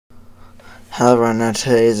Hello everyone, now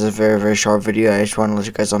today is a very short video. I just want to let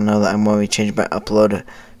you guys all know that I'm going to be changing my upload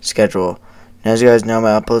schedule. Now, as you guys know, my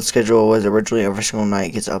upload schedule was originally every single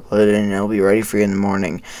night gets uploaded and it'll be ready for you in the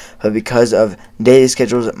morning. But because of daily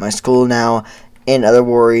schedules at my school now and other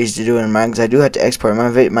worries to do in mine, because I do have to export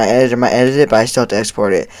my editor might edit it, but I still have to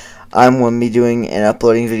export it. I'm going to be doing and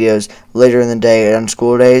uploading videos later in the day on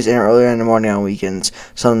school days and earlier in the morning on weekends.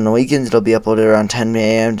 So on the weekends it'll be uploaded around 10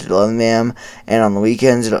 a.m. to 11 a.m. and on the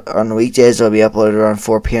weekdays it'll be uploaded around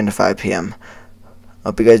 4 p.m. to 5 p.m.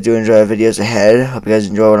 Hope you guys do enjoy the videos ahead. Hope you guys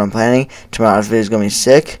enjoy what I'm planning. Tomorrow's video is going to be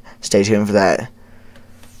sick. Stay tuned for that.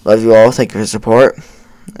 Love you all. Thank you for the support.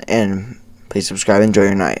 And please subscribe and enjoy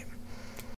your night.